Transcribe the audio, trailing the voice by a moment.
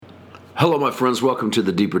Hello, my friends. Welcome to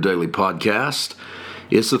the Deeper Daily Podcast.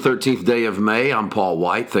 It's the 13th day of May. I'm Paul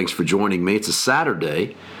White. Thanks for joining me. It's a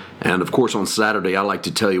Saturday. And of course, on Saturday, I like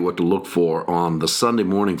to tell you what to look for on the Sunday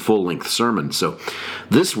morning full-length sermon. So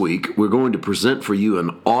this week, we're going to present for you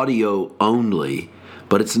an audio only,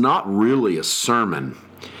 but it's not really a sermon.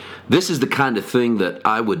 This is the kind of thing that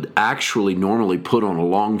I would actually normally put on a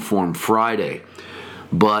long-form Friday.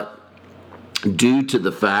 But due to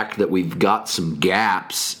the fact that we've got some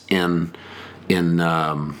gaps in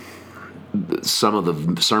some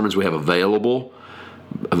of the sermons we have available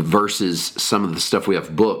versus some of the stuff we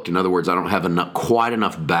have booked. In other words, I don't have quite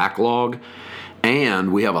enough backlog,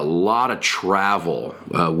 and we have a lot of travel.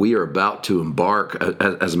 We are about to embark.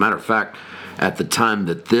 As a matter of fact, at the time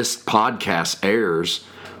that this podcast airs,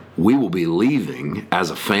 we will be leaving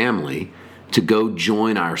as a family to go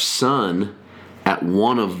join our son at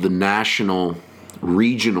one of the national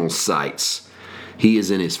regional sites. He is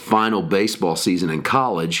in his final baseball season in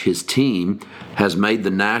college. His team has made the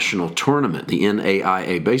national tournament, the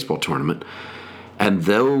NAIA baseball tournament, and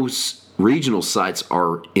those regional sites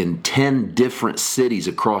are in 10 different cities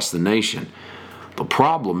across the nation. The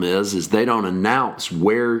problem is they don't announce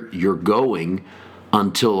where you're going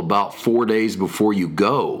until about 4 days before you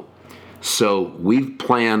go. So we've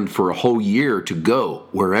planned for a whole year to go.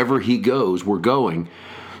 Wherever he goes, we're going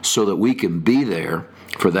so that we can be there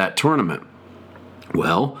for that tournament.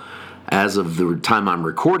 Well, as of the time I'm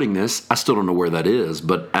recording this, I still don't know where that is,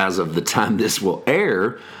 but as of the time this will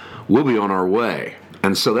air, we'll be on our way.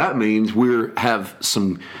 And so that means we've had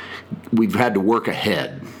to work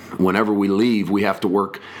ahead. Whenever we leave, we have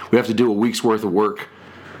to do a week's worth of work.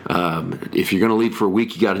 If you're going to leave for a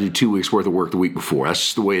week, you got to do 2 weeks worth of work the week before. That's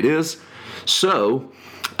just the way it is. So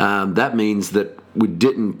that means that we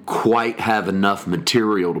didn't quite have enough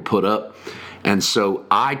material to put up. And so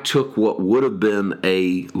I took what would have been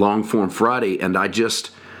a long-form Friday, and I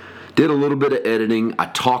just did a little bit of editing. I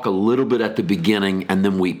talk a little bit at the beginning, and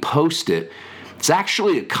then we post it. It's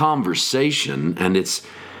actually a conversation, and it's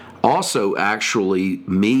also actually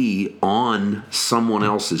me on someone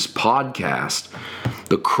else's podcast,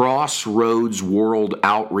 the Crossroads World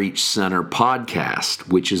Outreach Center podcast,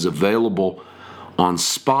 which is available on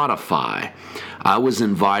Spotify. I was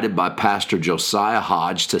invited by Pastor Josiah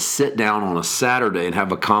Hodge to sit down on a Saturday and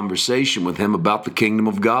have a conversation with him about the kingdom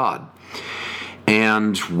of God.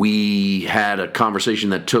 And we had a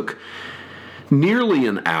conversation that took nearly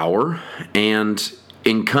an hour and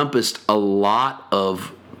encompassed a lot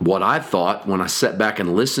of what I thought, when I sat back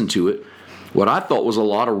and listened to it, what I thought was a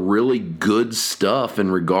lot of really good stuff in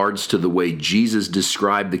regards to the way Jesus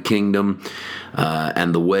described the kingdom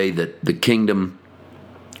and the way that the kingdom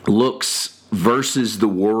looks versus the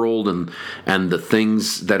world and the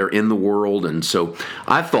things that are in the world. And so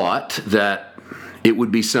I thought that it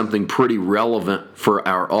would be something pretty relevant for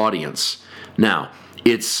our audience. Now,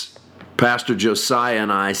 it's Pastor Josiah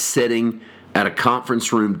and I sitting at a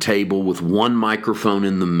conference room table with one microphone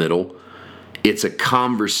in the middle. It's a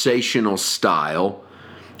conversational style.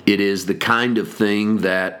 It is the kind of thing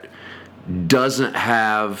that doesn't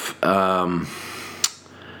have, I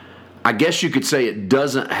guess you could say it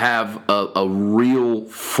doesn't have a real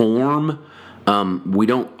form. We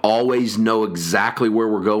don't always know exactly where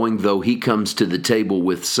we're going, though he comes to the table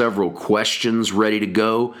with several questions ready to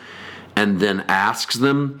go and then asks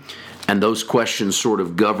them. And those questions sort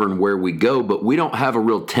of govern where we go, but we don't have a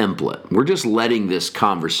real template. We're just letting this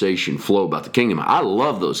conversation flow about the kingdom. I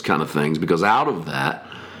love those kind of things because out of that,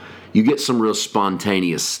 you get some real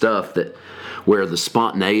spontaneous stuff where the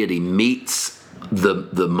spontaneity meets the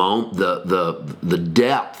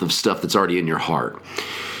depth of stuff that's already in your heart.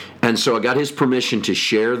 And so I got his permission to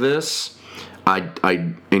share this. I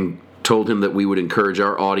told him that we would encourage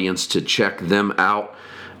our audience to check them out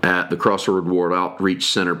at the Crossroads World Outreach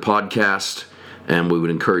Center podcast, and we would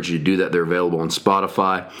encourage you to do that. They're available on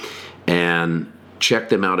Spotify, and check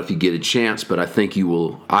them out if you get a chance. But I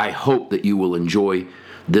hope that you will enjoy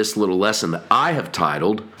this little lesson that I have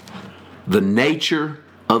titled The Nature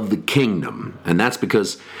of the Kingdom. And that's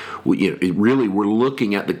because we're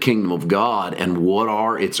looking at the kingdom of God and what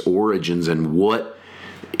are its origins and what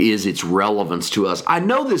is its relevance to us. I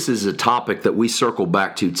know this is a topic that we circle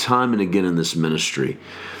back to time and again in this ministry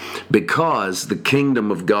because the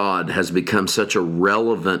kingdom of God has become such a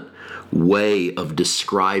relevant way of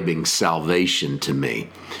describing salvation to me.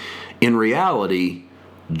 In reality,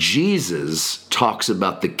 Jesus talks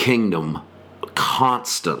about the kingdom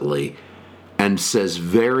constantly and says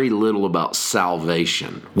very little about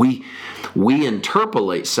salvation. We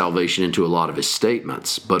interpolate salvation into a lot of his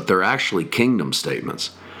statements, but they're actually kingdom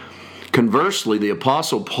statements. Conversely, the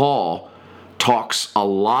Apostle Paul talks a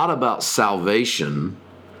lot about salvation,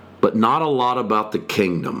 but not a lot about the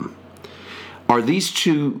kingdom. Are these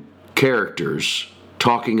two characters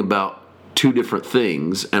talking about two different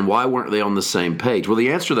things, and why weren't they on the same page? Well,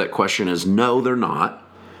 the answer to that question is no, they're not.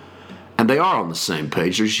 And they are on the same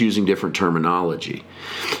page. They're just using different terminology.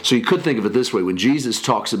 So you could think of it this way. When Jesus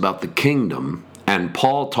talks about the kingdom and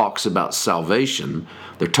Paul talks about salvation,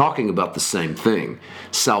 they're talking about the same thing.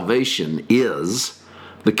 Salvation is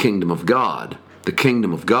the kingdom of God. The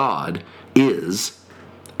kingdom of God is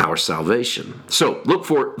our salvation. So look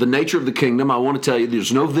for the nature of the kingdom. I want to tell you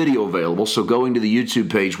there's no video available, so going to the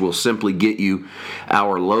YouTube page will simply get you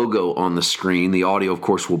our logo on the screen. The audio, of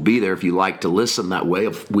course, will be there if you like to listen that way.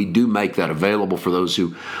 We do make that available for those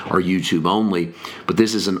who are YouTube only, but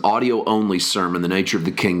this is an audio-only sermon, the nature of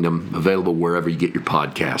the kingdom, available wherever you get your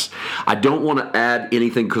podcast. I don't want to add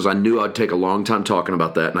anything because I knew I'd take a long time talking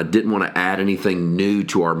about that, and I didn't want to add anything new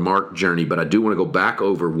to our Mark journey, but I do want to go back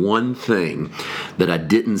over one thing that I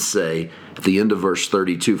didn't say at the end of verse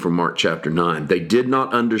 32 from Mark chapter 9. They did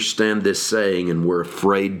not understand this saying and were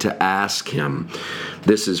afraid to ask him.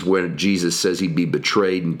 This is when Jesus says he'd be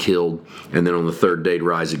betrayed and killed, and then on the third day to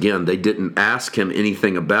rise again. They didn't ask him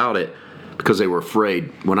anything about it because they were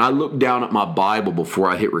afraid. When I looked down at my Bible before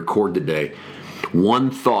I hit record today,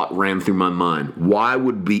 one thought ran through my mind. Why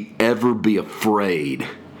would we ever be afraid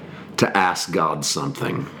to ask God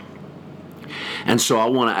something? And so I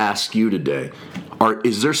want to ask you today,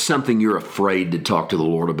 is there something you're afraid to talk to the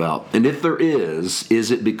Lord about? And if there is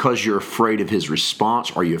it because you're afraid of his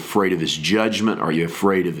response? Are you afraid of his judgment? Are you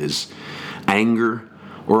afraid of his anger?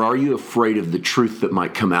 Or are you afraid of the truth that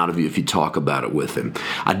might come out of you if you talk about it with him?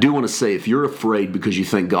 I do want to say, if you're afraid because you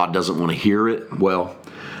think God doesn't want to hear it, well,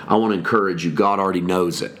 I want to encourage you, God already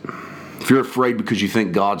knows it. If you're afraid because you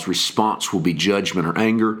think God's response will be judgment or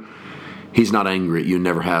anger, he's not angry at you,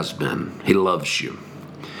 never has been. He loves you.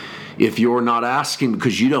 If you're not asking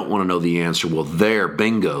because you don't want to know the answer, well,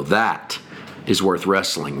 bingo, that is worth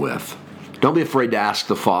wrestling with. Don't be afraid to ask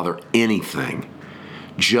the Father anything.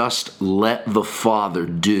 Just let the Father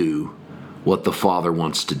do what the Father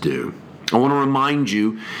wants to do. I want to remind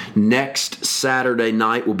you, next Saturday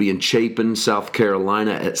night we'll be in Chapin, South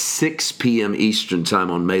Carolina at 6 p.m. Eastern Time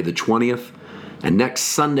on May the 20th. And next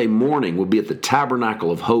Sunday morning we'll be at the Tabernacle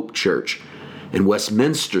of Hope Church in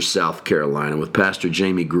Westminster, South Carolina with Pastor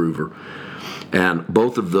Jamie Groover. And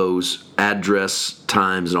both of those, address,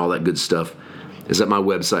 times, and all that good stuff is at my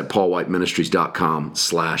website,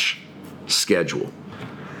 paulwhiteministries.com/schedule.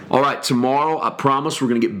 All right, tomorrow, I promise we're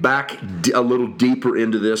going to get back a little deeper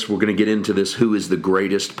into this. We're going to get into this who is the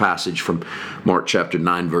greatest passage from Mark chapter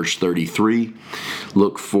 9, verse 33.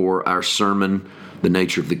 Look for our sermon, The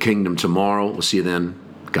Nature of the Kingdom, tomorrow. We'll see you then.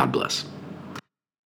 God bless.